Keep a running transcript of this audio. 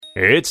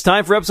It's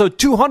time for episode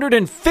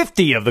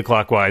 250 of the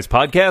Clockwise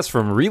podcast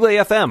from Relay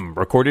FM,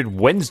 recorded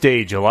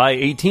Wednesday, July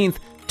 18th,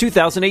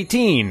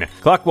 2018.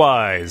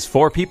 Clockwise,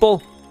 4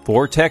 people,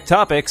 4 tech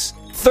topics,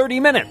 30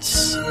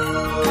 minutes.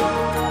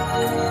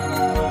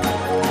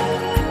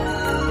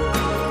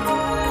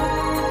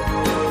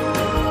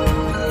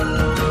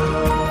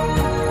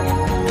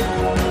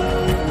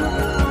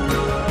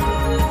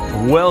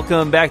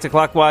 Welcome back to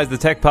Clockwise, the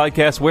tech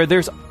podcast where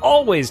there's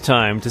always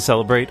time to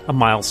celebrate a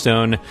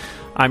milestone.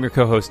 I'm your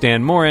co-host,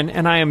 Dan Morin,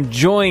 and I am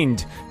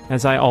joined,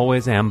 as I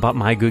always am, by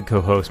my good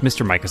co-host,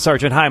 Mr. Micah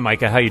Sargent. Hi,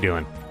 Micah. How you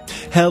doing?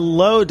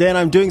 Hello, Dan.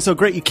 I'm doing so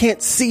great. You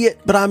can't see it,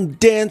 but I'm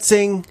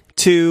dancing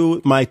to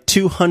my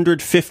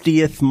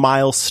 250th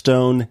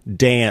milestone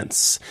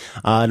dance.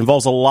 It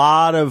involves a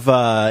lot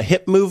of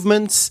hip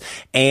movements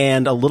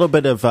and a little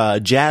bit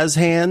of jazz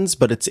hands,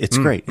 but it's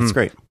great. It's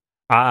great.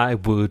 I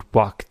would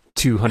walk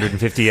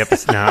 250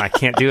 episodes. No, I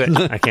can't do it.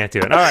 I can't do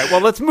it. All right,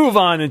 well, let's move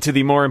on into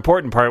the more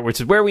important part,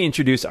 which is where we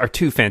introduce our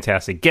 2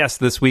 fantastic guests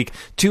this week.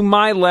 To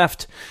my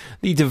left,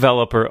 the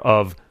developer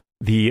of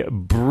the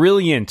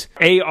brilliant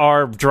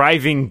AR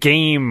driving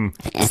game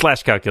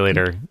 /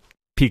 calculator,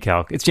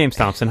 PCalc. It's James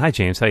Thompson. Hi,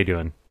 James. How you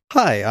doing?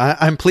 Hi,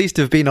 I'm pleased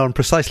to have been on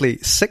precisely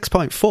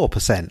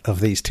 6.4%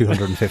 of these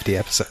 250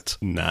 episodes.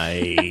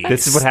 Nice.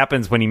 This is what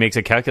happens when he makes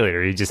a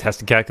calculator. He just has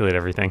to calculate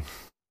everything.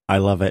 I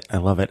love it. I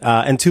love it.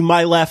 And to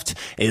my left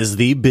is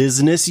the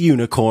business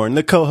unicorn,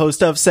 the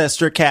co-host of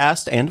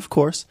SestraCast, and of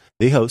course,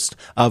 the host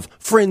of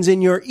Friends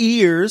in Your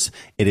Ears.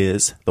 It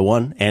is the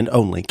one and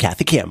only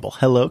Kathy Campbell.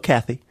 Hello,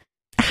 Kathy.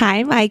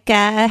 Hi,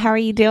 Micah. How are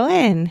you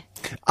doing?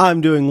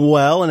 I'm doing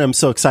well, and I'm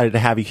so excited to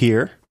have you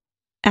here.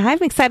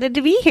 I'm excited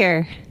to be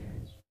here.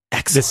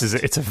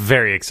 Excellent. It's a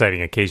very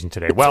exciting occasion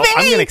today. Well,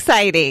 very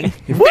exciting.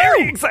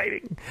 Very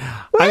exciting.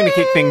 I'm going to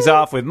kick things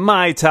off with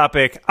my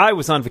topic. I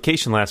was on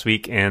vacation last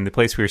week, and the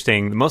place we were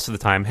staying most of the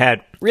time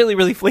had really,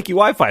 really flaky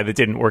Wi-Fi that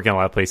didn't work in a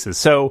lot of places.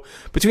 So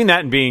between that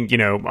and being,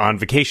 on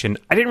vacation,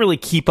 I didn't really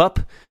keep up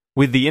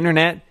with the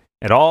internet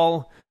at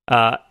all.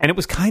 And it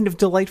was kind of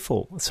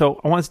delightful.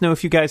 So I wanted to know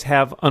if you guys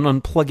have an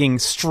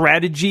unplugging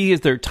strategy. Is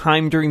there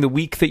time during the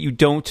week that you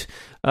don't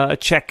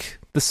check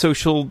the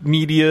social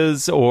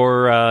medias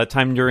or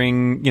time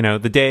during,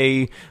 the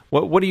day?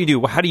 What do you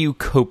do? How do you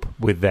cope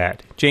with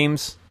that?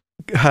 James?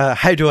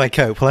 How do I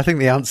cope? Well, I think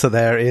the answer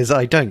there is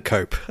I don't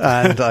cope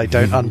and I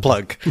don't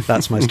unplug.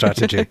 That's my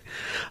strategy.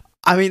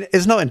 I mean,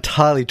 it's not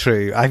entirely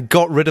true. I've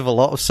got rid of a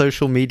lot of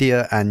social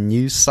media and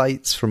news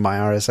sites from my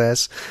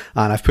RSS,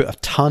 and I've put a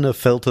ton of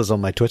filters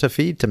on my Twitter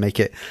feed to make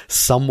it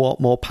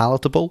somewhat more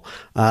palatable.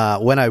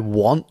 When I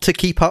want to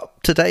keep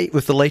up to date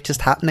with the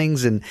latest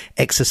happenings in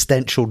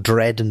existential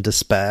dread and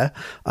despair,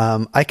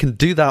 I can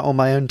do that on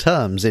my own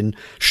terms in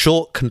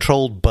short,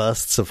 controlled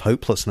bursts of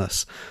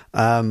hopelessness.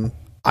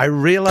 I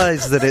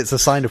realize that it's a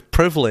sign of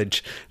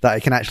privilege that I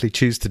can actually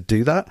choose to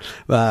do that,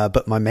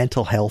 but my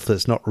mental health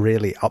is not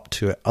really up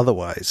to it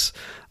otherwise.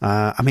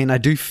 I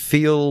do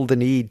feel the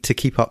need to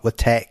keep up with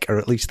tech, or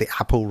at least the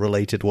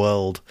Apple-related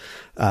world,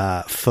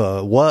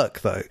 for work,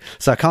 though.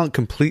 So I can't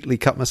completely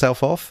cut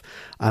myself off,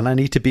 and I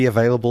need to be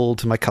available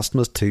to my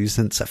customers too,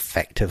 since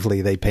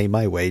effectively they pay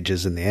my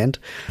wages in the end.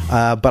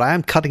 But I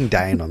am cutting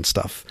down on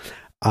stuff.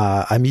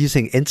 I'm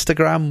using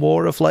Instagram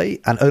more of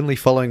late and only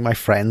following my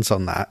friends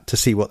on that to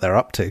see what they're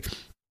up to.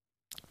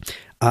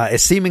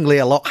 It's seemingly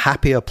a lot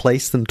happier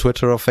place than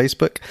Twitter or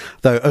Facebook,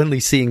 though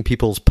only seeing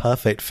people's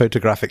perfect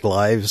photographic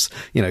lives,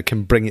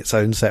 can bring its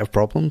own set of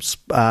problems.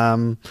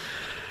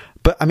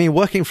 But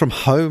working from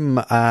home,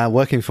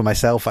 working for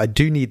myself, I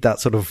do need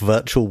that sort of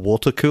virtual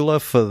water cooler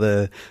for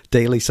the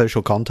daily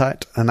social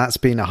contact. And that's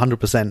been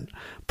 100%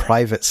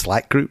 private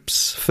Slack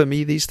groups for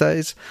me these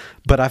days.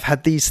 But I've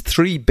had these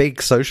 3 big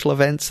social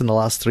events in the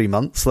last 3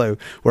 months, though,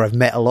 where I've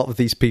met a lot of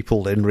these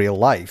people in real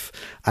life.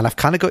 And I've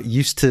kind of got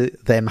used to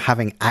them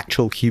having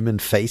actual human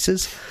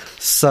faces.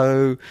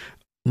 So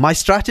my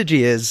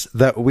strategy is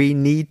that we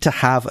need to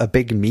have a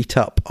big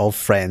meetup of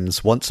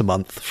friends once a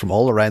month from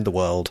all around the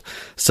world.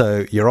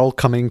 So you're all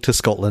coming to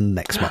Scotland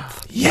next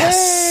month.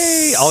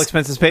 Yes! Yay! All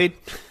expenses paid?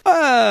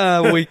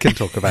 We can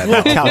talk about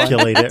that. We'll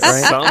calculate it,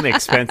 right? Some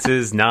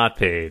expenses not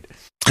paid.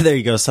 There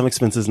you go. Some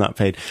expenses not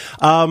paid.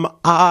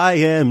 I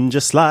am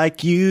just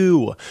like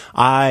you.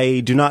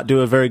 I do not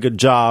do a very good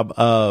job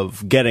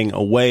of getting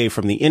away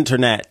from the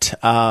internet.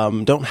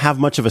 Don't have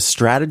much of a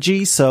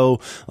strategy.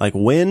 So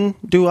when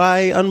do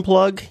I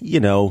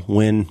unplug?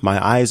 When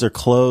my eyes are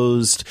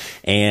closed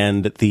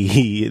and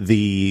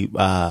the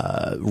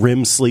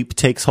REM sleep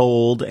takes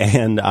hold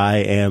and I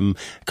am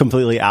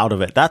completely out of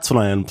it. That's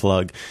when I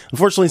unplug.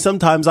 Unfortunately,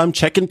 sometimes I'm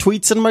checking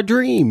tweets in my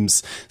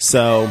dreams.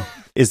 So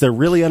is there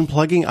really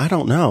unplugging? I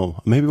don't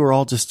know. Maybe we're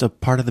all just a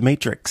part of the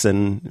matrix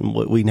and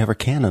we never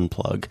can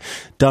unplug.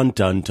 Dun,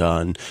 dun,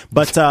 dun.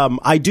 But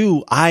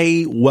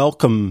I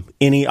welcome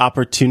any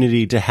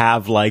opportunity to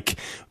have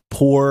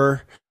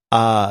poor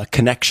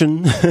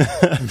connection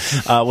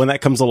when that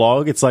comes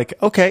along. It's like,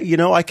 okay,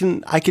 I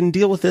can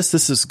deal with this.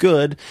 This is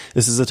good.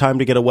 This is a time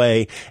to get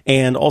away.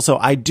 And also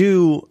I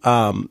do,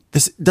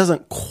 this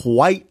doesn't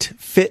quite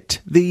fit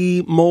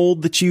the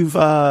mold that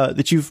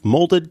you've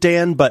molded,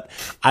 Dan, but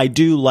I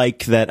do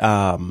like that,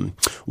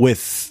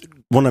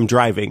 when I'm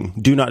driving,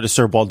 do not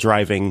disturb while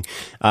driving.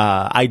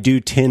 I do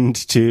tend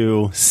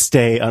to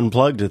stay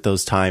unplugged at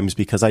those times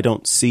because I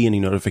don't see any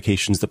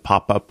notifications that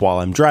pop up while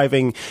I'm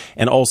driving.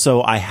 And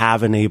also I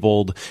have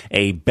enabled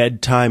a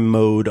bedtime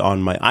mode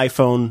on my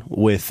iPhone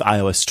with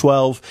iOS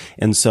 12.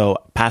 And so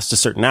past a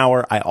certain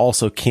hour, I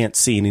also can't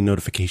see any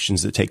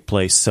notifications that take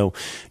place. So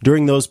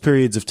during those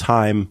periods of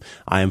time,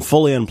 I am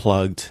fully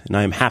unplugged and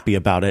I am happy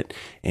about it.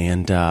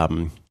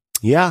 And,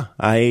 yeah,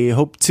 I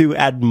hope to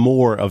add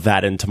more of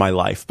that into my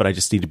life, but I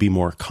just need to be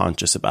more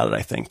conscious about it,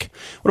 I think.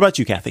 What about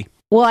you, Kathy?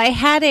 Well, I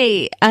had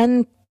a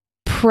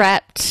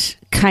unprepped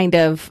kind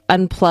of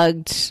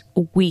unplugged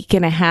week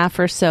and a half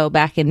or so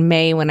back in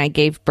May when I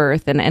gave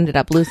birth and ended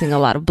up losing a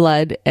lot of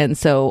blood. And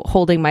so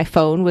holding my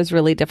phone was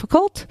really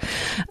difficult.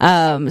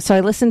 So I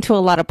listened to a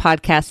lot of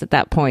podcasts at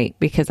that point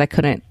because I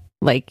couldn't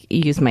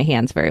use my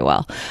hands very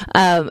well.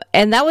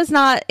 And that was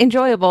not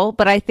enjoyable,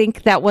 but I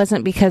think that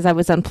wasn't because I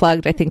was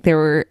unplugged. I think there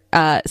were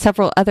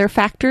several other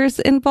factors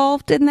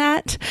involved in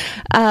that.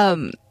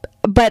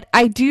 But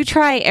I do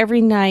try every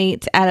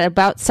night at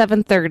about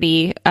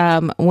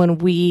 7:30 when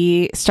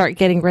we start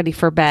getting ready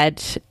for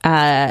bed.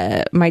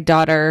 My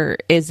daughter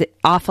is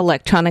off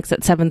electronics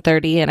at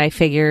 7:30, and I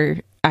figure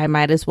I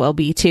might as well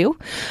be too.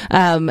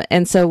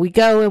 And so we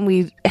go and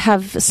we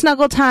have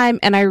snuggle time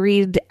and I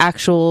read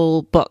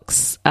actual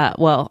books,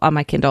 on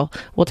my Kindle.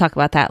 We'll talk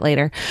about that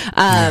later.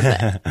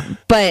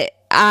 But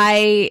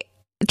I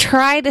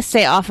try to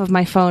stay off of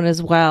my phone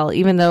as well,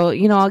 even though,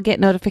 I'll get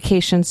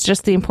notifications,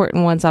 just the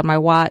important ones on my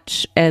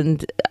watch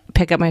and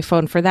pick up my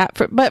phone for that.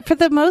 But for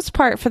the most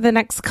part, for the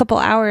next couple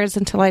hours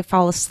until I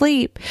fall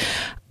asleep,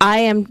 I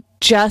am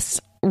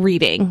just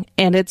reading,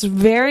 and it's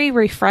very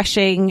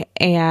refreshing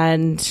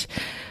and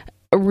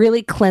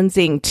really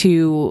cleansing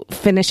to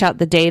finish out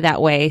the day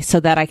that way so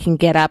that I can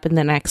get up in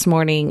the next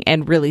morning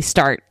and really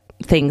start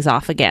things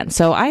off again.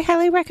 So I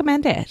highly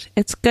recommend it.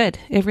 It's good.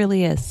 It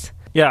really is.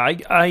 Yeah,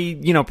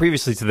 I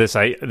previously to this,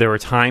 there were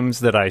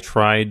times that I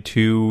tried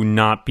to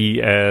not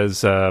be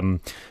as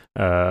consumed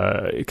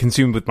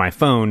with my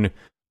phone,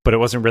 but it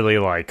wasn't really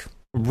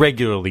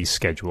regularly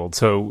scheduled.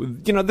 So,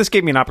 this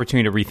gave me an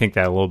opportunity to rethink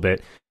that a little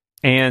bit.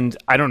 And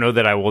I don't know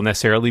that I will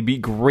necessarily be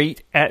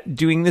great at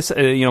doing this.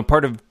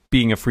 Part of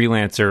being a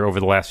freelancer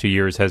over the last few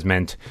years has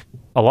meant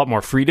a lot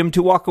more freedom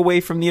to walk away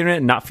from the internet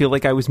and not feel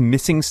like I was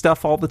missing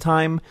stuff all the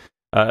time.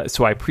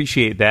 So I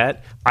appreciate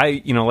that.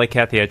 Like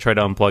Kathy, I try to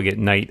unplug at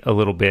night a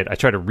little bit. I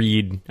try to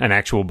read an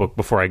actual book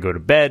before I go to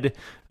bed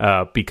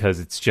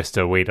because it's just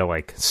a way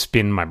to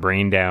spin my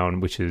brain down,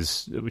 which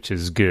is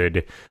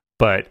good.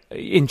 But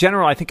in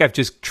general, I think I've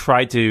just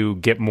tried to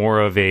get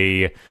more of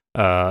a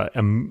what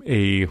am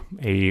I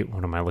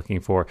looking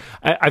for?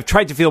 I've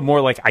tried to feel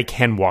more like I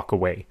can walk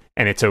away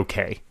and it's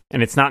okay.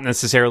 And it's not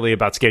necessarily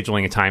about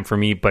scheduling a time for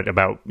me, but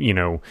about,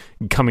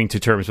 coming to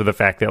terms with the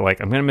fact that I'm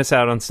going to miss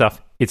out on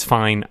stuff. It's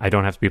fine. I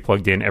don't have to be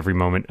plugged in every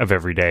moment of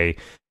every day.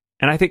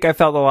 And I think I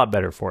felt a lot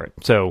better for it.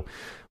 So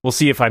we'll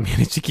see if I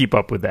manage to keep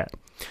up with that.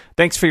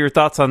 Thanks for your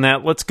thoughts on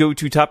that. Let's go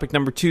to topic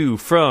number 2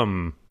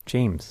 from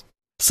James.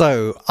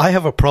 So I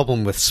have a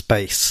problem with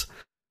space.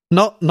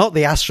 Not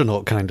the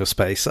astronaut kind of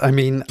space. I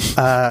mean,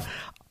 I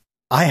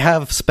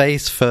have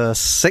space for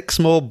 6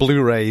 more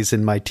Blu-rays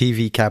in my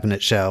TV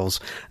cabinet shelves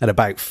and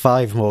about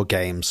 5 more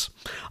games.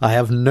 I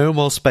have no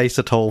more space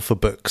at all for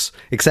books,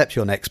 except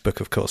your next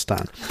book, of course,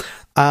 Dan.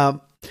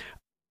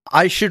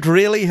 I should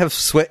really have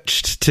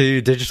switched to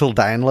digital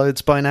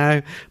downloads by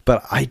now,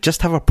 but I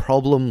just have a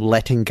problem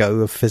letting go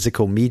of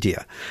physical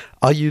media.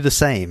 Are you the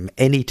same?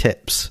 Any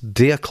tips?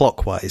 Dear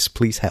Clockwise,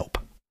 please help.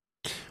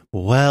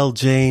 Well,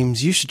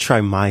 James, you should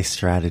try my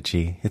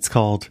strategy. It's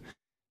called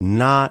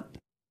not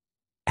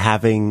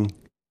having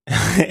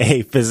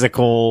a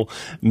physical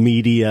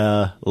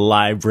media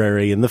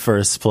library in the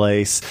first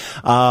place.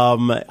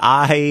 I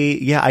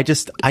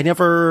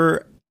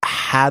never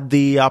had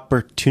the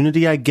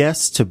opportunity, I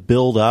guess, to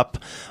build up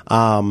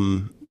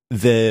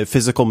the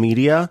physical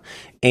media,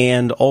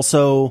 and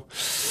also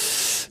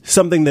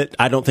something that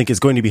I don't think is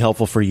going to be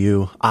helpful for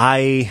you.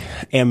 I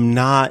am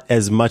not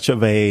as much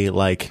of a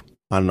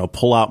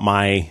pull out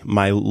my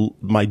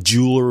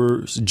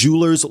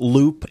jeweler's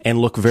loop and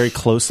look very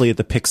closely at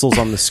the pixels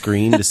on the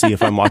screen to see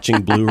if I'm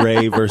watching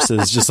Blu-ray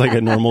versus just a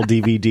normal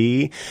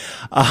DVD.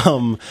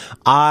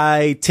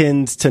 I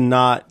tend to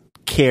not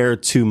care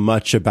too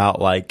much about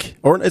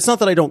or it's not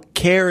that I don't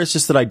care, it's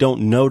just that I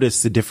don't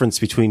notice the difference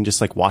between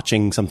just like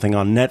watching something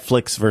on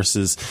Netflix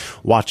versus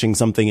watching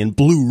something in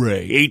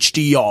Blu-ray,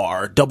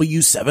 HDR,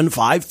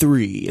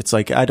 W753. It's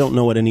like, I don't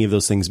know what any of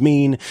those things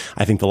mean.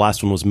 I think the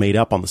last one was made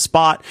up on the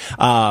spot.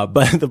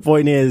 But the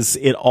point is,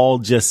 it all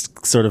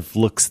just sort of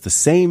looks the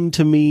same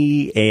to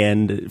me.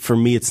 And for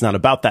me, it's not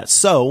about that.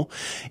 So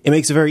it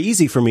makes it very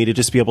easy for me to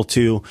just be able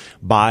to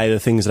buy the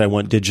things that I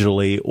want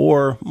digitally,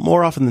 or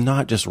more often than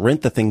not, just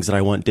rent the things that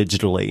I want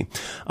digitally.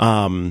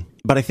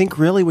 But I think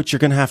really what you're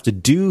going to have to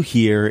do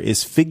here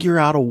is figure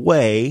out a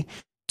way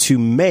to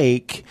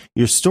make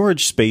your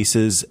storage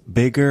spaces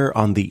bigger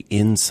on the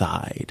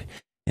inside.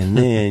 And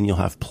then you'll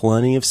have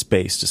plenty of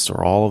space to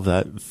store all of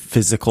that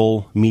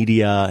physical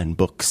media and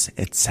books,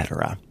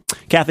 etc.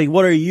 Kathy,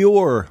 what are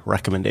your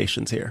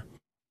recommendations here?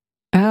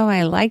 Oh,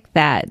 I like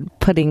that.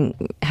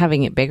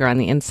 Having it bigger on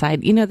the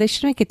inside. They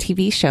should make a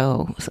TV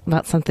show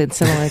about something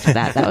similar to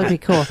that. That would be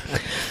cool.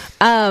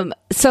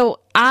 So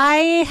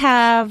I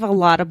have a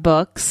lot of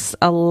books,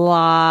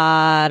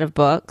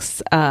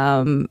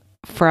 from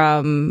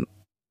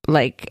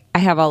I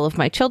have all of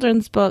my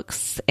children's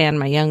books and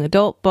my young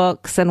adult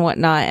books and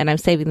whatnot, and I'm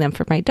saving them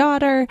for my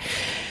daughter.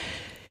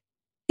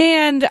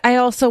 And I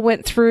also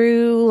went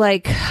through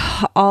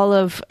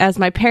as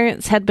my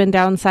parents had been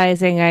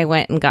downsizing, I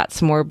went and got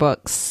some more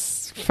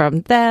books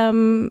from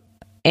them.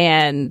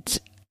 And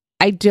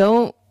I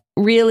don't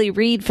really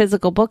read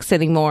physical books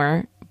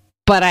anymore,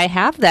 but I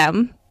have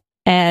them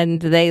and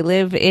they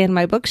live in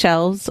my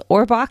bookshelves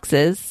or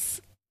boxes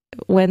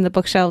when the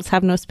bookshelves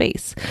have no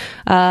space.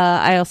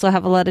 I also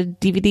have a lot of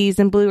DVDs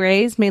and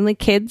Blu-rays, mainly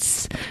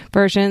kids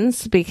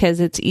versions,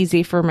 because it's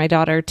easy for my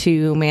daughter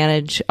to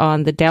manage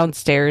on the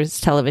downstairs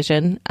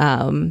television.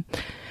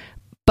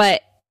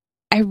 But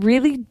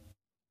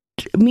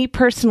me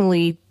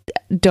personally,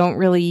 don't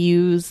really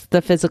use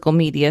the physical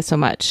media so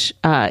much.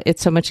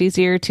 It's so much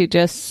easier to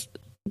just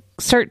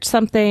search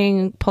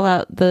something, pull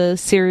out the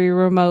Siri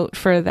remote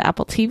for the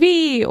Apple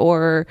TV,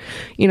 or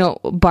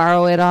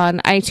borrow it on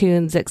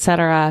iTunes,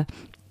 etc.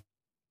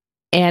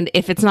 And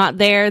if it's not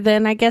there,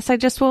 then I guess I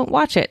just won't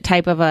watch it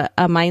type of a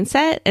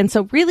mindset. And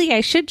so really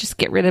I should just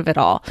get rid of it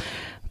all.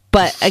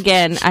 But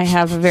again, I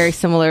have a very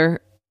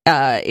similar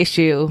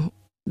issue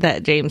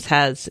that James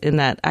has, in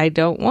that I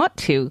don't want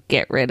to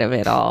get rid of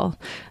it all.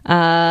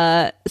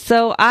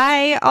 So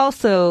I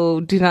also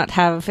do not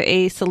have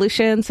a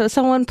solution. So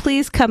someone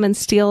please come and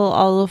steal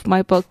all of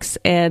my books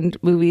and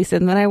movies,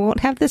 and then I won't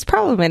have this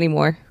problem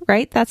anymore.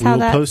 Right? That's how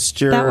we'll post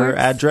your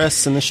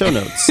address in the show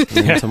notes.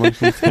 And someone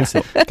can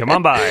come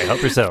on by,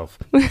 help yourself.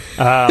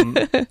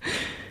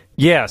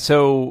 Yeah,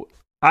 so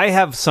I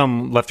have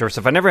some leftover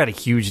stuff. I never had a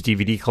huge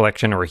DVD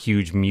collection or a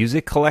huge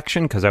music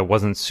collection because I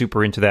wasn't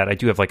super into that. I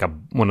do have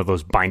one of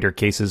those binder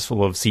cases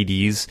full of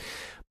CDs,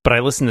 but I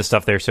listen to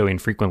stuff there so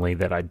infrequently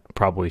that I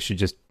probably should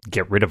just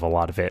get rid of a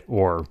lot of it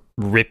or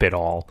rip it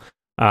all.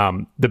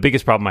 The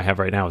biggest problem I have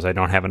right now is I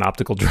don't have an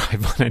optical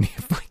drive on any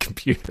of my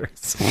computers.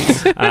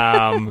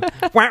 Same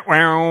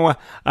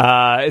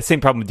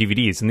problem with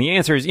DVDs. And the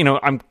answer is,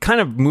 I'm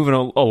kind of moving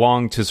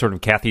along to sort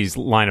of Kathy's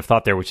line of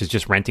thought there, which is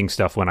just renting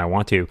stuff when I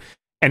want to.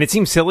 And it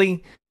seems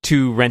silly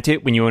to rent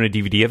it when you own a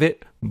DVD of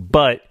it.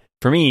 But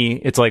for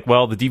me, it's like,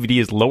 well, the DVD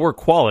is lower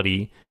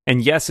quality.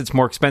 And yes, it's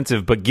more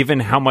expensive. But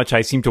given how much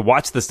I seem to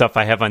watch the stuff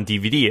I have on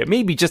DVD, it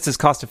may be just as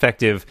cost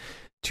effective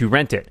to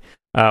rent it.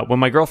 When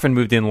my girlfriend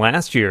moved in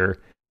last year,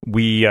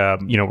 we,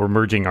 were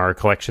merging our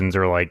collections,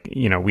 or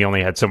we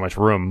only had so much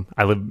room.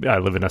 I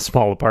live in a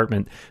small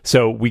apartment.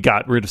 So we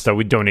got rid of stuff.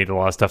 We donated a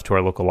lot of stuff to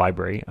our local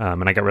library.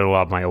 And I got rid of a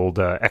lot of my old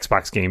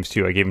Xbox games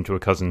too. I gave them to a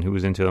cousin who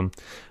was into them.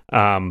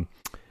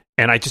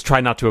 And I just try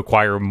not to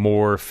acquire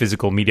more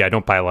physical media. I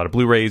don't buy a lot of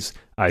Blu-rays.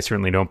 I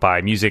certainly don't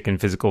buy music in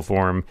physical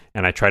form.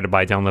 And I try to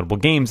buy downloadable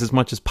games as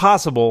much as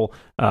possible,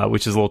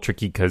 which is a little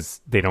tricky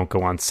because they don't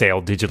go on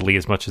sale digitally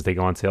as much as they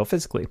go on sale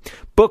physically.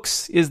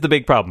 Books is the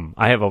big problem.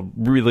 I have a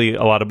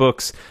lot of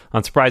books.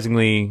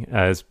 Unsurprisingly,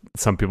 as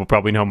some people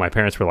probably know, my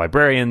parents were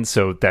librarians,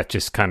 so that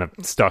just kind of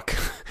stuck.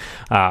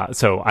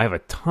 So I have a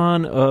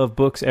ton of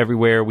books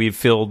everywhere. We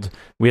had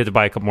to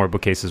buy a couple more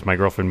bookcases. My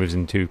girlfriend moves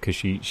into because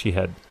she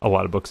had a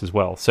lot of books as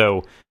well.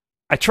 So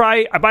I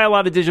buy a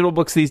lot of digital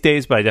books these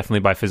days, but I definitely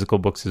buy physical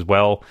books as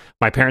well.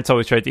 My parents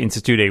always tried to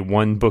institute a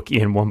one book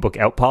in, one book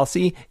out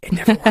policy. It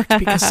never worked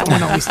because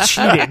someone always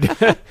cheated.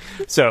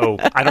 So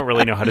I don't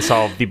really know how to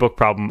solve the book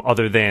problem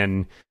other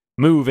than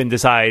move and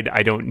decide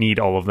I don't need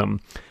all of them.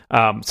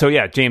 So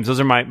yeah, James, those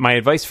are my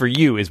advice for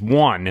you is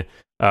one,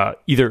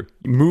 either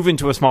move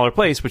into a smaller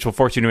place, which will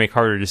force you to make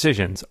harder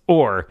decisions,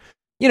 or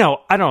I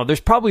don't know, there's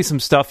probably some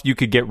stuff you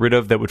could get rid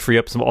of that would free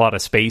up a lot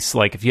of space.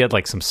 Like if you had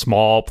some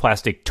small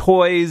plastic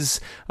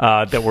toys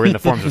that were in the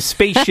forms of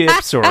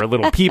spaceships or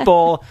little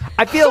people,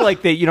 I feel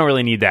like that you don't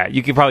really need that.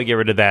 You could probably get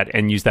rid of that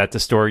and use that to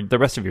store the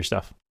rest of your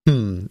stuff.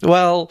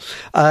 Well,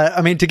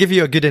 to give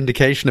you a good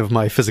indication of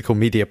my physical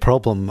media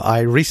problem, I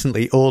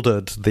recently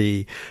ordered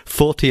the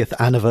 40th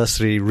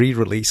anniversary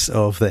re-release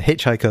of the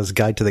Hitchhiker's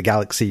Guide to the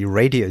Galaxy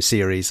radio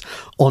series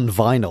on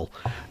vinyl.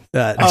 Do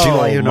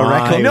I own a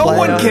record No player?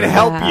 one can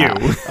help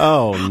you.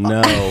 Oh,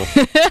 no.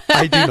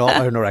 I do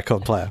not own a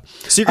record player.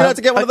 So you're going to have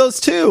to get one of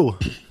those too.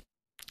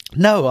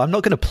 No, I'm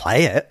not going to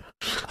play it.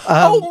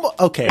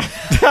 Okay.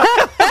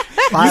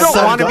 You don't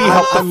want to be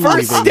helped. The I'm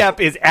first leaving. step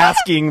is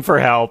asking for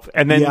help,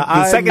 and then Yeah,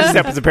 the second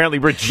step is apparently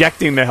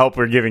rejecting the help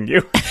we're giving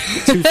you.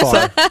 Too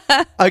far.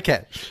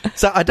 Okay,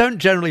 so I don't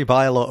generally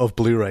buy a lot of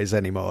Blu-rays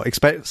anymore,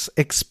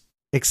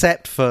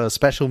 except for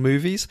special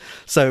movies.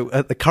 So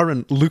at the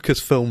current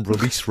Lucasfilm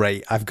release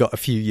rate, I've got a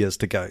few years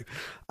to go.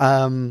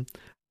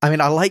 I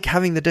mean, I like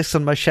having the discs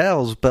on my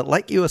shelves, but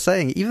like you were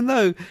saying, even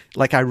though,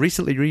 like, I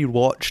recently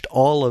rewatched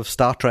all of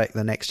Star Trek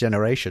The Next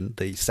Generation,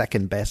 the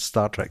second best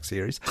Star Trek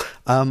series,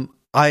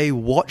 I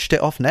watched it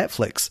off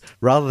Netflix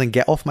rather than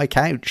get off my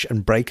couch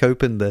and break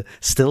open the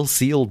still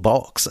sealed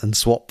box and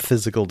swap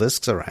physical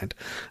discs around.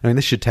 I mean,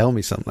 this should tell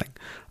me something.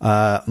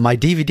 My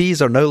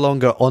DVDs are no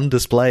longer on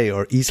display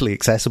or easily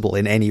accessible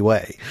in any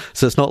way,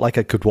 so it's not like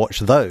I could watch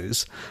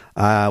those.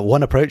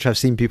 One approach I've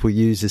seen people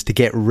use is to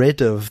get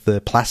rid of the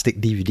plastic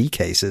DVD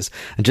cases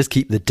and just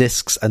keep the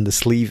discs and the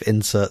sleeve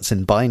inserts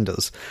in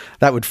binders.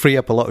 That would free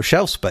up a lot of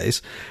shelf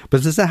space,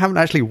 but since I haven't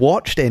actually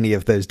watched any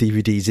of those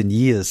DVDs in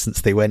years since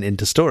they went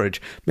into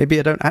storage, maybe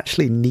I don't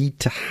actually need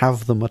to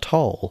have them at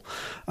all.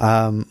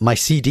 My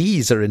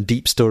CDs are in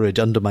deep storage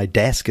under my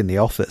desk in the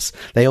office.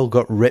 They all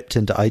got ripped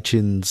into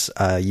iTunes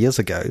years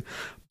ago.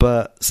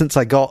 But since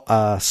I got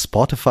a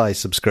Spotify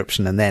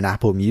subscription and then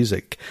Apple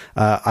Music,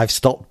 I've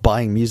stopped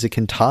buying music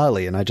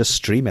entirely and I just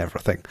stream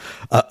everything.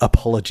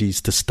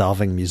 Apologies to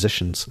starving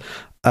musicians.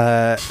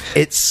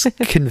 It's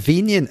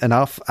convenient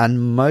enough,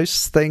 and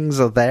most things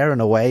are there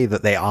in a way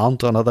that they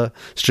aren't on other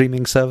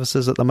streaming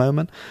services at the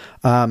moment.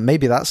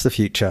 Maybe that's the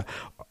future.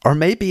 Or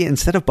maybe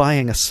instead of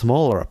buying a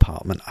smaller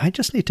apartment, I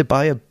just need to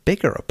buy a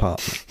bigger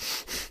apartment.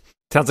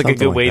 Sounds like a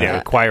good way to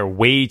acquire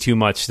way too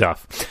much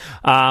stuff.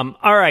 All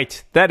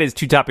right, that is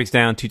 2 topics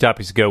down, 2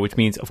 topics to go, which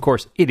means, of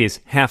course, it is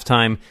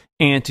halftime.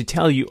 And to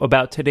tell you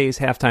about today's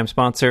halftime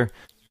sponsor,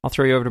 I'll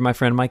throw you over to my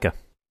friend Micah.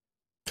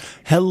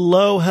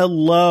 Hello,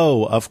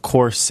 hello. Of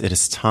course, it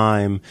is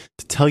time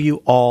to tell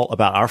you all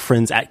about our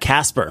friends at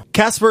Casper.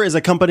 Casper is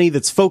a company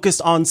that's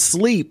focused on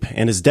sleep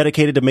and is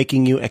dedicated to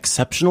making you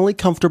exceptionally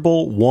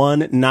comfortable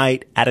one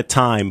night at a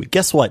time.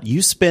 Guess what?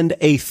 You spend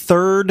a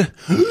third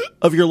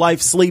of your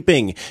life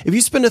sleeping. If you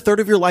spend a third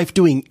of your life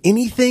doing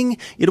anything,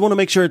 you'd want to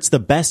make sure it's the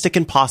best it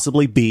can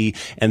possibly be,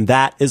 and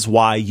that is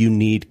why you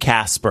need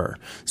Casper.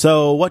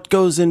 So what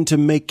goes into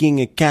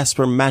making a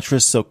Casper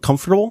mattress so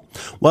comfortable?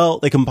 Well,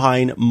 they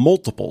combine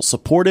multiple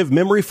supportive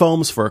memory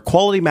foams for a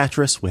quality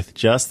mattress with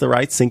just the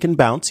right sink and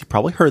bounce. You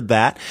probably heard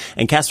that.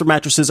 And Casper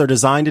mattresses are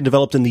designed and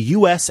developed in the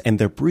U.S., and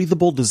their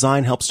breathable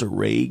design helps to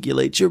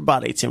regulate your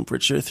body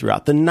temperature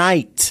throughout the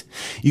night.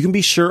 You can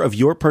be sure of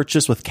your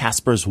purchase with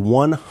Casper's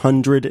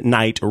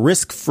 100-night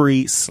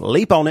risk-free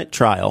Sleep On It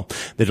trial.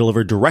 They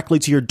deliver directly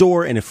to your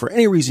door, and if for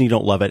any reason you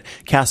don't love it,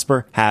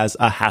 Casper has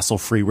a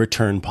hassle-free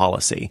return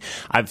policy.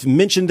 I've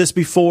mentioned this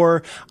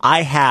before.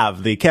 I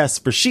have the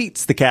Casper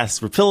sheets, the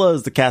Casper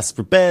pillows, the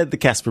Casper bed,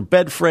 the Casper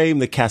bed frame,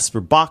 the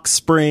Casper box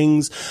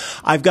springs.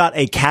 I've got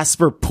a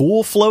Casper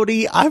pool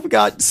floaty. I've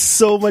got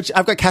so much.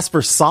 I've got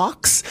Casper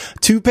socks,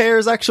 2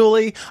 pairs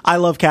actually. I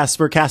love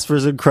Casper. Casper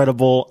is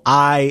incredible.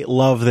 I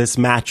love this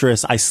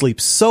mattress. I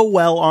sleep so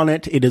well on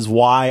it. It is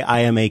why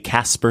I am a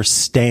Casper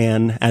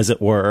stan, as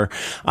it were.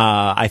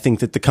 I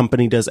think that the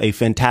company does a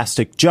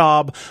fantastic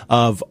job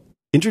of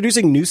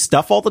introducing new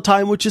stuff all the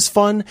time, which is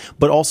fun,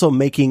 but also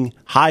making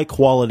high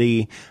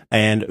quality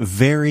and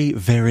very,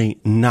 very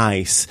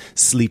nice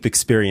sleep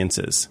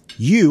experiences.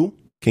 You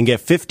can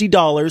get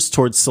 $50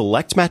 towards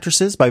select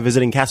mattresses by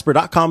visiting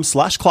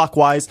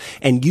Casper.com/clockwise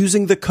and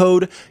using the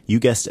code, you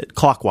guessed it,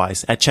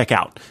 clockwise at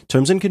checkout.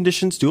 Terms and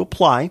conditions do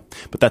apply,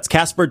 but that's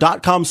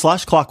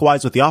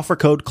Casper.com/clockwise with the offer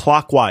code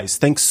clockwise.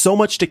 Thanks so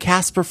much to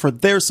Casper for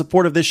their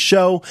support of this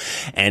show.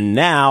 And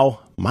now,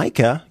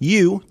 Micah,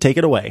 you take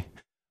it away.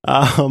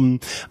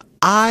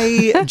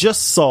 I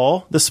just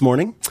saw this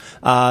morning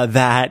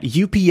that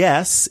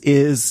UPS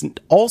is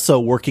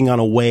also working on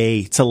a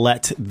way to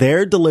let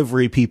their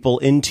delivery people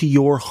into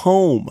your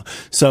home.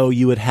 So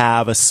you would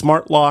have a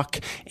smart lock,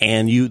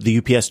 and the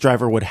UPS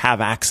driver would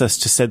have access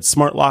to said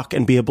smart lock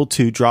and be able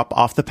to drop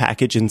off the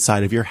package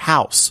inside of your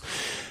house.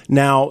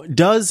 Now,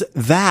 does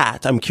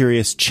that, I'm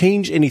curious,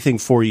 change anything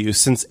for you?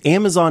 Since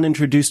Amazon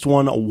introduced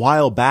one a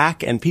while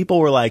back and people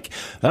were like,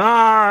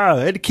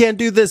 it can't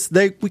do this.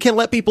 We can't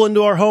let people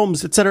into our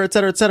homes, et cetera, et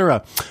cetera, et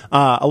cetera.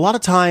 A lot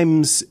of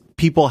times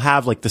people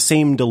have like the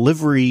same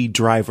delivery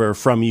driver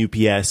from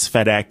UPS,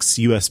 FedEx,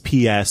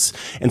 USPS.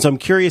 And so I'm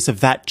curious if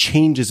that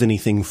changes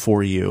anything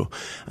for you.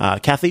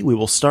 Kathy, we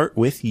will start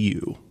with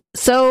you.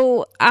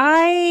 So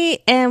I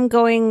am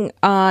going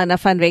on a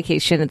fun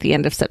vacation at the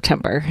end of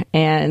September,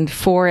 and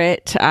for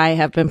it, I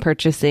have been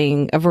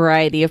purchasing a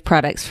variety of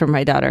products for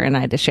my daughter and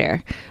I to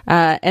share.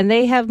 And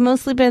they have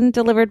mostly been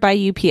delivered by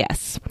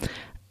UPS.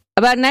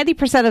 About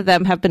 90% of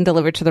them have been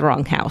delivered to the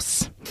wrong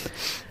house.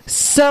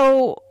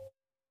 So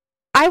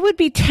I would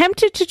be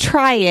tempted to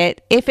try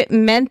it if it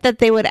meant that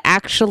they would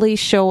actually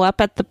show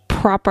up at the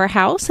proper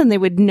house and they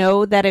would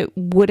know that it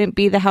wouldn't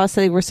be the house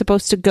that they were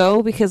supposed to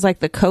go because like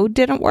the code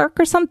didn't work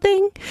or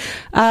something.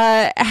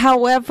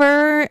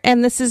 However,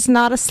 and this is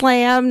not a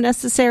slam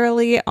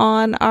necessarily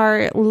on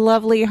our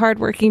lovely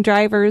hardworking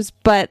drivers,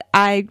 but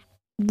I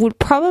would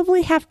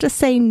probably have to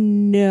say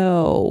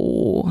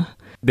no.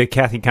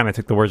 Kathy kind of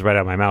took the words right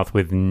out of my mouth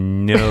with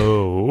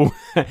no.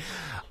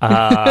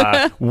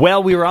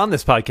 Well, we were on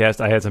this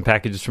podcast. I had some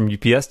packages from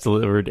UPS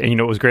delivered, and you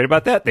know what was great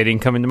about that? They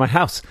didn't come into my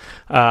house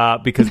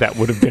because that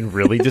would have been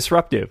really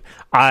disruptive.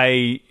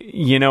 I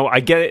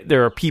get it.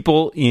 There are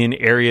people in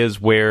areas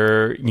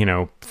where,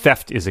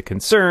 theft is a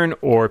concern,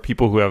 or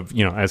people who have,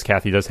 as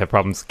Kathy does, have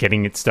problems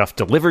getting its stuff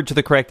delivered to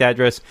the correct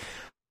address.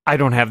 I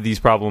don't have these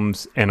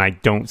problems, and I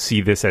don't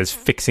see this as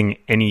fixing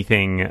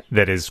anything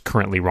that is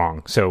currently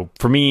wrong. So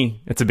for me,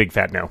 it's a big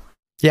fat no.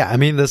 Yeah, I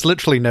mean, there's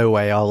literally no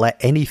way I'll let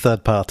any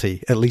third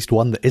party, at least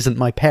one that isn't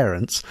my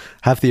parents,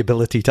 have the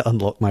ability to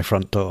unlock my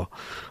front door.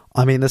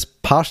 I mean, this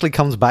partially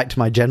comes back to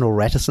my general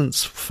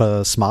reticence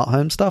for smart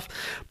home stuff,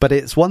 but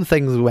it's one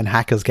thing when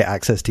hackers get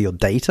access to your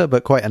data,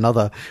 but quite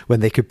another when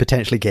they could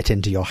potentially get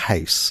into your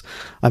house.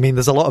 I mean,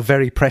 there's a lot of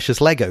very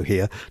precious Lego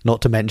here,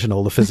 not to mention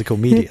all the physical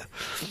media.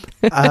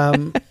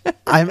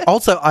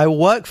 I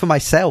work for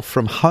myself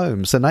from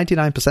home, so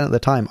 99% of the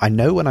time I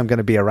know when I'm going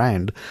to be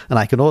around and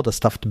I can order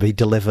stuff to be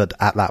delivered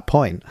at that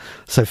point.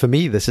 So for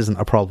me, this isn't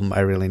a problem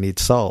I really need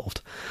solved.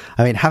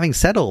 I mean, having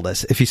said all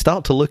this, if you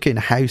start to look in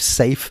how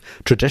safe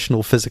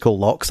traditional physical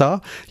locks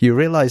are, you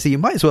realize that you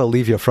might as well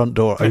leave your front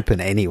door open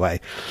anyway.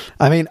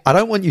 I mean, I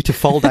don't want you to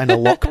fall down a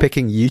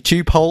lock-picking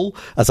YouTube hole,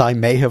 as I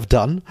may have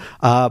done,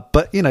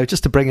 but,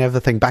 just to bring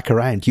everything back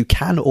around, you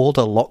can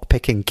order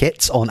lock-picking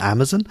kits on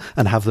Amazon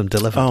and have them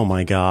delivered. Oh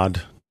my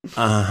God.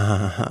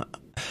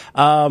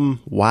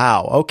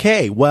 Wow.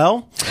 Okay.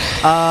 Well,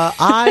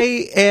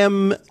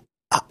 I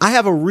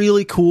have a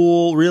really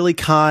cool, really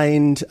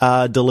kind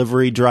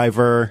delivery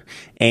driver,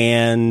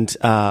 and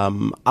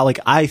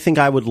I think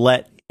I would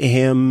let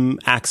him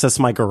access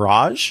my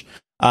garage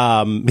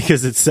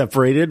because it's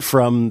separated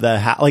from the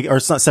house, or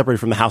it's not separated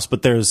from the house,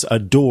 but there's a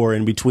door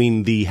in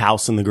between the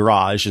house and the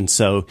garage, and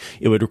so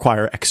it would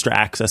require extra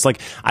access.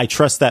 I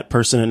trust that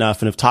person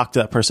enough and have talked to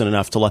that person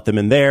enough to let them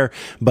in there,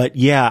 but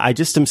yeah, I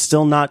just am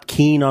still not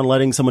keen on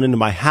letting someone into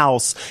my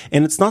house,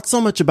 and it's not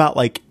so much about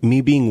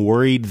me being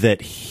worried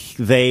that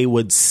they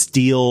would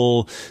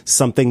steal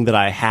something that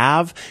I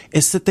have,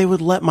 is that they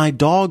would let my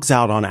dogs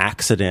out on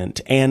accident,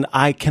 and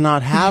I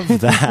cannot have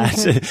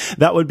that.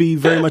 That would be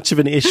very much of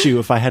an issue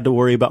if I had to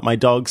worry about my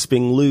dogs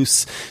being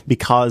loose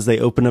because they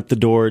open up the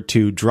door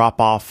to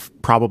drop off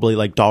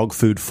probably dog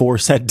food for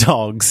said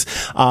dogs.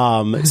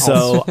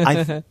 So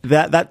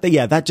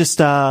that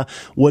just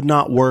would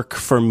not work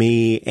for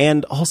me.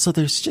 And also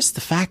there's just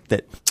the fact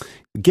that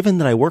given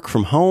that I work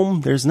from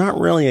home, there's not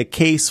really a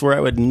case where I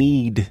would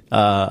need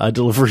a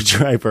delivery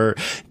driver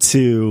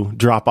to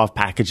drop off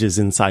packages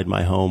inside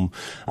my home.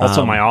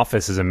 Also, my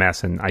office is a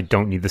mess, and I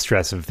don't need the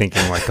stress of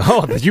thinking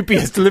the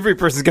UPS delivery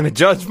person is going to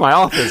judge my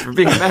office for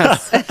being a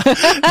mess.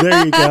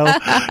 There you go.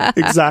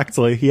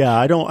 Exactly. Yeah,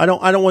 I don't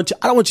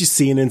want you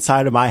seeing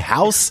inside of my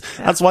house.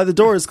 That's why the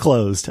door is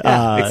closed.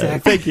 Exactly.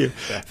 Thank you.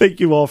 Yeah.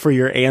 Thank you all for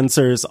your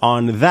answers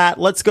on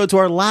that. Let's go to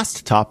our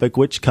last topic,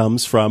 which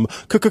comes from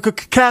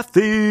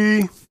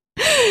Kathy.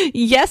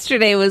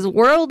 Yesterday was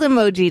World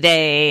Emoji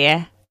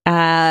Day.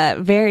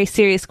 Very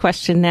serious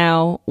question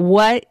now.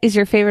 What is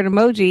your favorite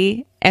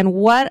emoji, and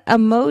what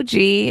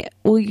emoji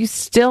will you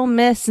still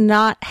miss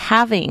not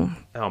having?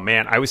 Oh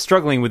man, I was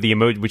struggling with the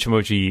emoji, which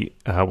emoji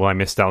I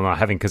missed out not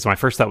having, because my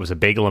first thought was a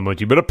bagel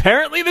emoji, but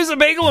apparently there's a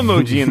bagel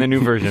emoji in the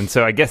new version,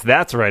 so I guess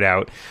that's right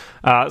out.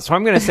 So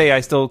I'm going to say I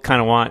still kind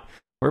of want,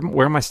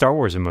 where are my Star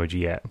Wars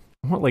emoji at?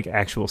 I want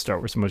actual Star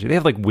Wars emoji. They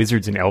have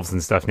wizards and elves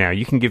and stuff now.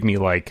 You can give me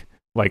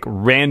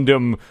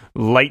random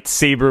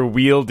lightsaber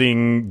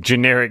wielding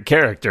generic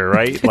character,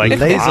 right?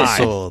 Laser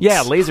swords.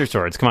 Yeah, laser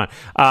swords. Come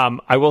on.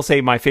 I will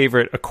say my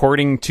favorite,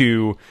 according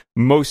to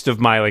most of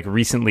my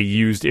recently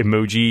used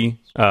emoji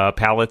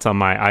palettes on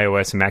my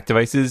iOS and Mac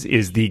devices,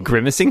 is the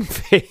grimacing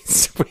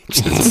face,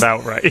 which is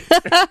about right.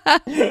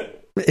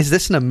 Is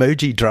this an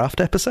emoji draft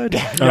episode?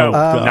 No,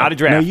 not a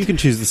draft. No, you can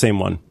choose the same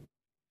one.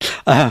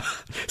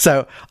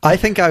 So I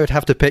think I would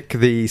have to pick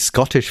the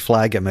Scottish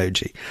flag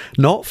emoji,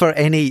 not for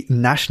any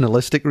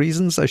nationalistic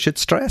reasons, I should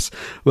stress,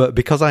 but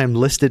because I am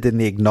listed in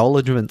the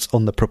acknowledgements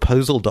on the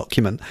proposal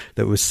document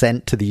that was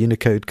sent to the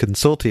Unicode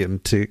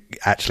Consortium to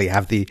actually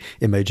have the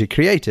emoji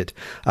created,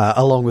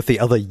 along with the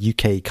other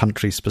UK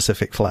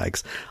country-specific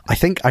flags. I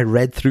think I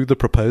read through the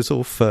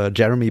proposal for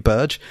Jeremy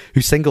Burge,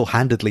 who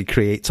single-handedly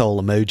creates all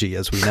emoji,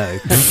 as we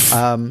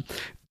know.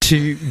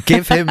 To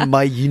give him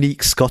my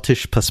unique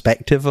Scottish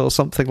perspective or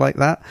something like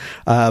that.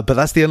 But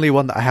that's the only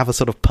one that I have a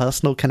sort of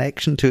personal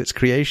connection to its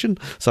creation,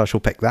 so I shall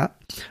pick that.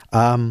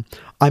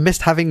 I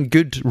missed having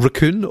good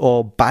raccoon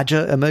or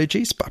badger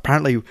emojis, but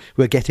apparently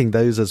we're getting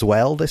those as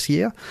well this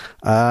year.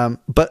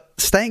 But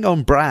staying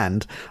on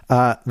brand,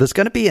 there's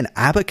going to be an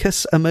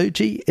abacus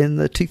emoji in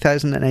the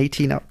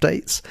 2018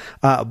 updates,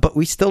 but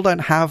we still don't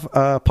have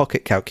a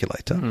pocket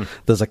calculator.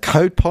 There's a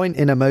code point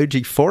in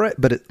emoji for it,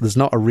 but there's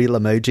not a real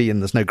emoji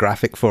and there's no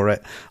graphic for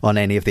it on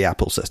any of the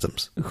Apple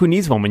systems. Who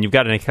needs one when you've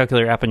got a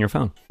calculator app on your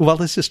phone? Well,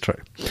 this is true.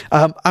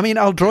 I mean,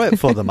 I'll draw it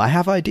for them. I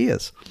have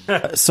ideas.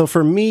 So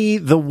for me,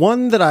 the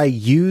one that I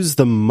use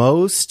the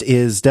most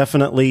is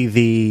definitely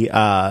the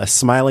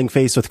smiling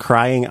face with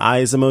crying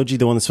eyes emoji,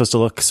 the one that's supposed to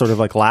look sort of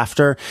like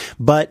laughter.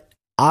 But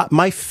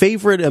my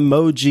favorite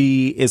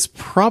emoji is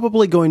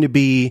probably going to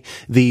be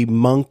the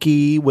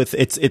monkey with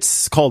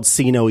it's called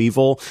See No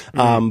Evil.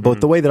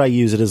 But the way that I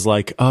use it is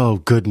like, oh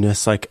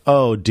goodness, like,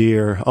 oh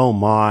dear, oh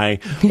my.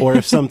 Or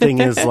if something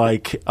is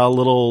like a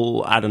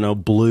little, I don't know,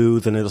 blue,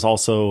 then it's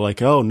also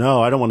like, oh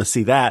no, I don't want to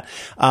see that.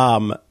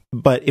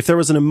 But if there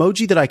was an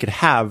emoji that I could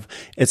have,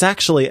 it's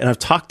actually, and I've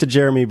talked to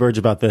Jeremy Burge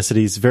about this, and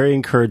he's very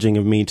encouraging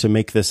of me to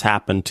make this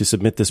happen, to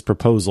submit this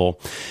proposal.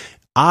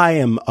 I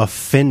am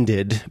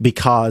offended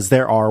because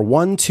there are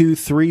 9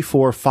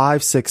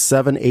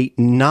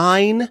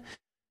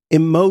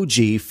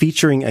 emoji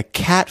featuring a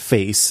cat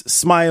face,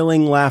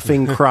 smiling,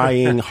 laughing,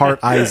 crying,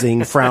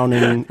 heart-izing,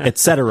 frowning,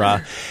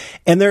 etc.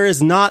 And there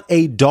is not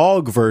a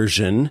dog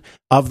version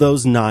of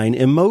those 9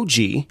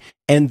 emoji.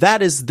 And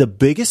that is the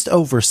biggest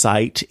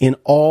oversight in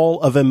all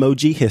of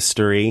emoji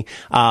history.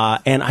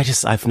 And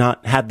I've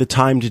not had the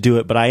time to do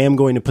it, but I am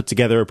going to put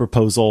together a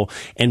proposal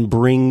and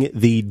bring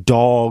the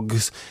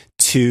dogs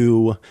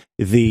to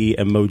the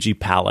emoji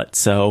palette.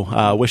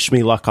 So, wish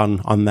me luck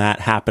on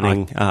that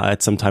happening,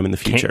 at some time in the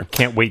future.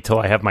 Can't wait till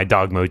I have my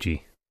dog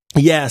emoji.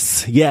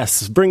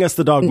 Yes. Bring us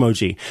the dog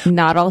emoji.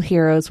 Not all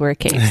heroes wear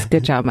capes.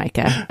 Good job,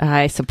 Micah.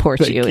 I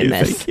support you in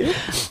this.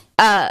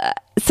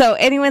 So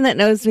anyone that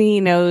knows me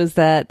knows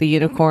that the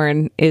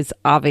unicorn is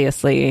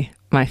obviously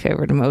my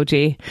favorite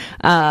emoji.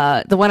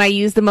 The one I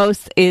use the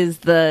most is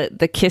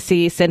the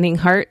kissy sending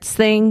hearts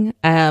thing.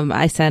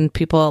 I send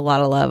people a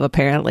lot of love,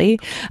 apparently.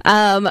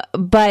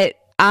 But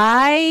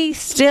I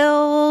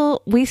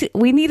still, we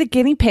need a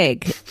guinea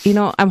pig. You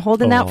know, I'm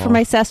holding out for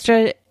my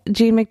Sestra,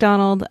 Jean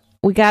McDonald.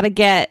 We got to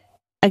get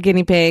a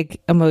guinea pig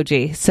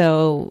emoji.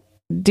 So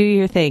do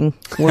your thing,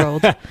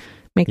 world.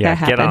 Make that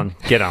happen.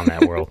 Get on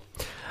that, world.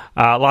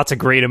 Lots of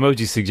great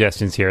emoji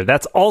suggestions here.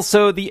 That's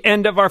also the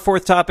end of our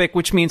 4th topic,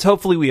 which means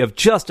hopefully we have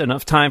just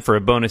enough time for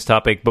a bonus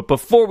topic. But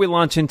before we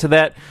launch into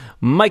that,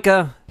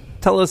 Micah,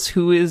 tell us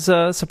who is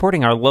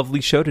supporting our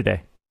lovely show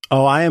today.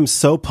 Oh, I am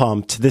so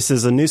pumped. This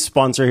is a new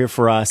sponsor here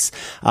for us.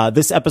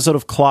 This episode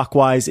of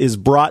Clockwise is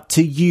brought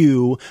to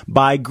you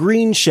by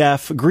Green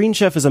Chef. Green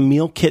Chef is a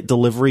meal kit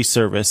delivery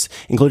service,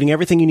 including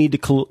everything you need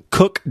to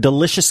cook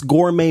delicious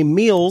gourmet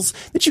meals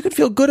that you can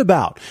feel good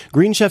about.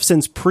 Green Chef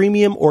sends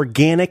premium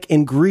organic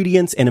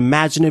ingredients and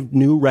imaginative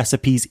new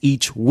recipes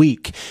each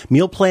week.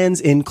 Meal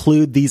plans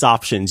include these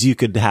options. You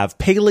could have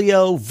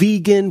paleo,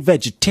 vegan,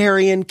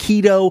 vegetarian,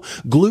 keto,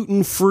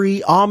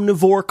 gluten-free,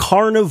 omnivore,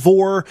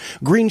 carnivore.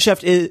 Green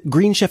Chef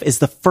is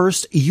the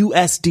first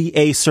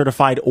USDA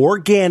certified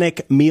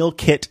organic meal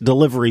kit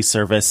delivery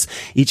service.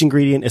 Each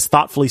ingredient is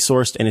thoughtfully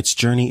sourced and its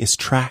journey is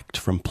tracked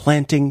from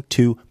planting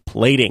to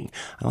plating.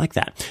 I like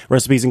that.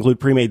 Recipes include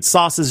pre-made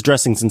sauces,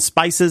 dressings, and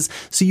spices,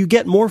 so you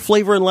get more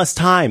flavor in less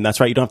time. That's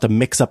right. You don't have to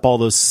mix up all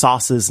those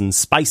sauces and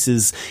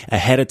spices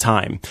ahead of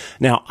time.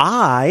 Now,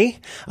 I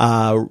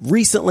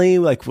recently,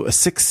 like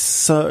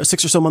 6 or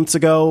so months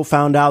ago,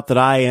 found out that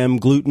I am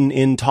gluten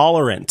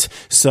intolerant.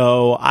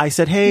 So I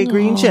said, hey,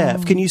 Green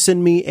Chef, can you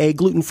send me a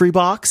gluten-free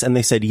box? And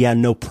they said, yeah,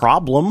 no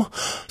problem.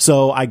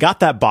 So I got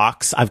that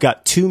box. I've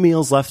got 2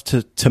 meals left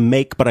to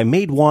make, but I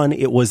made one.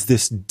 It was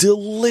this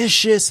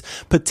delicious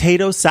potato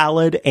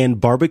salad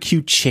and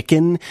barbecue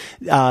chicken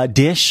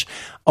dish.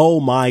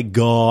 Oh my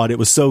God, it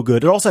was so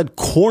good. It also had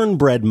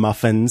cornbread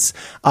muffins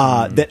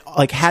that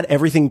like had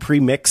everything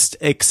pre-mixed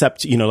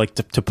except, you know, like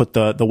to put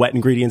the wet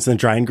ingredients and the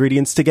dry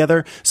ingredients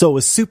together. So it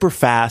was super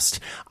fast.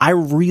 I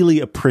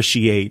really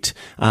appreciate,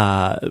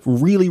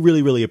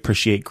 really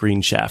appreciate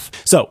Green Chef.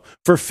 So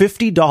for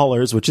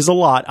 $50, which is a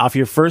lot, off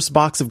your first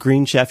box of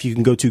Green Chef, you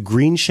can go to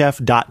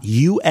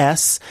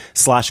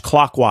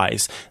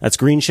greenchef.us/clockwise. That's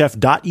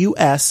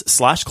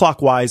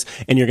greenchef.us/clockwise,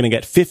 and you're going to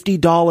get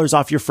 $50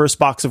 off your first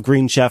box of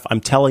Green Chef. I'm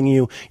telling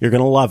you, you're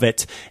going to love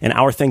it. And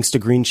our thanks to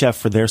Green Chef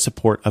for their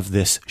support of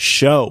this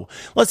show.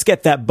 Let's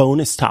get that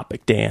bonus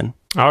topic, Dan.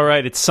 All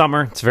right, it's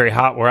summer. It's very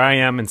hot where I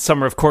am, and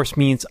summer, of course,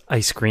 means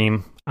ice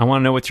cream. I want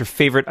to know what's your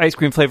favorite ice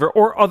cream flavor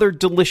or other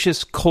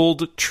delicious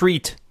cold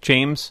treat,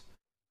 James.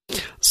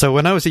 So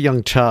when I was a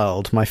young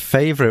child, my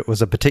favorite was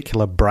a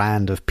particular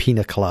brand of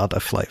pina colada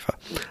flavor.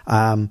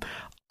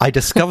 I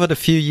discovered a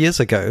few years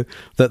ago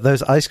that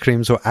those ice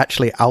creams were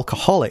actually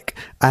alcoholic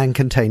and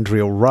contained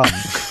real rum,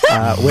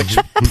 which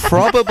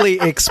probably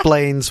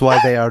explains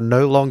why they are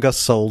no longer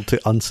sold to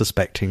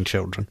unsuspecting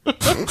children.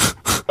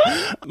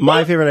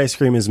 My favorite ice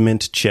cream is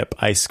mint chip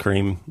ice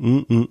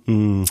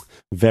cream.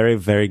 Very,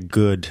 very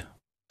good.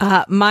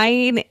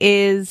 Mine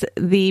is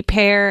the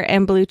pear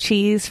and blue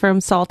cheese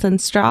from Salt and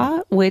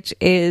Straw, which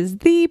is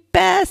the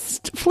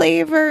best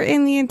flavor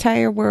in the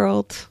entire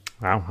world.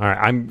 Wow. All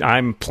right.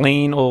 I'm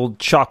plain old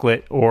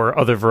chocolate or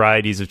other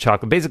varieties of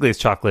chocolate. Basically, as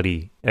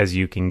chocolatey as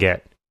you can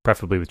get,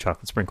 preferably with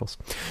chocolate sprinkles.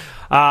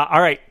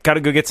 All right. Got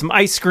to go get some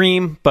ice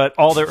cream, but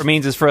all that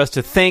remains is for us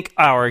to thank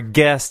our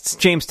guests.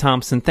 James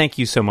Thompson, thank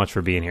you so much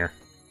for being here.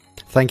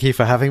 Thank you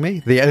for having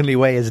me. The only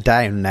way is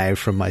down now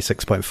from my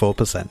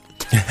 6.4%.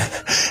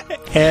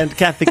 And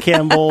Kathy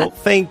Campbell,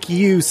 thank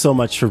you so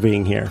much for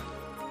being here.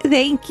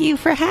 Thank you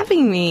for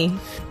having me.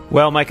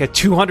 Well, Micah,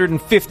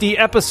 250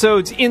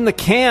 episodes in the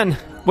can.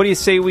 What do you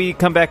say we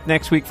come back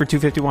next week for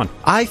 251?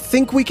 I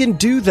think we can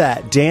do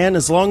that, Dan,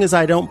 as long as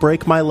I don't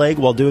break my leg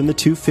while doing the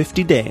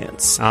 250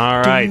 dance. All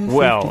right.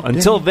 Well,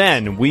 until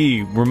then,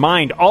 we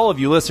remind all of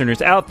you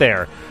listeners out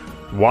there,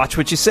 watch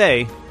what you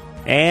say.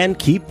 And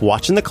keep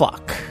watching the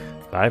clock.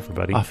 Bye,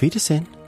 everybody. Auf Wiedersehen.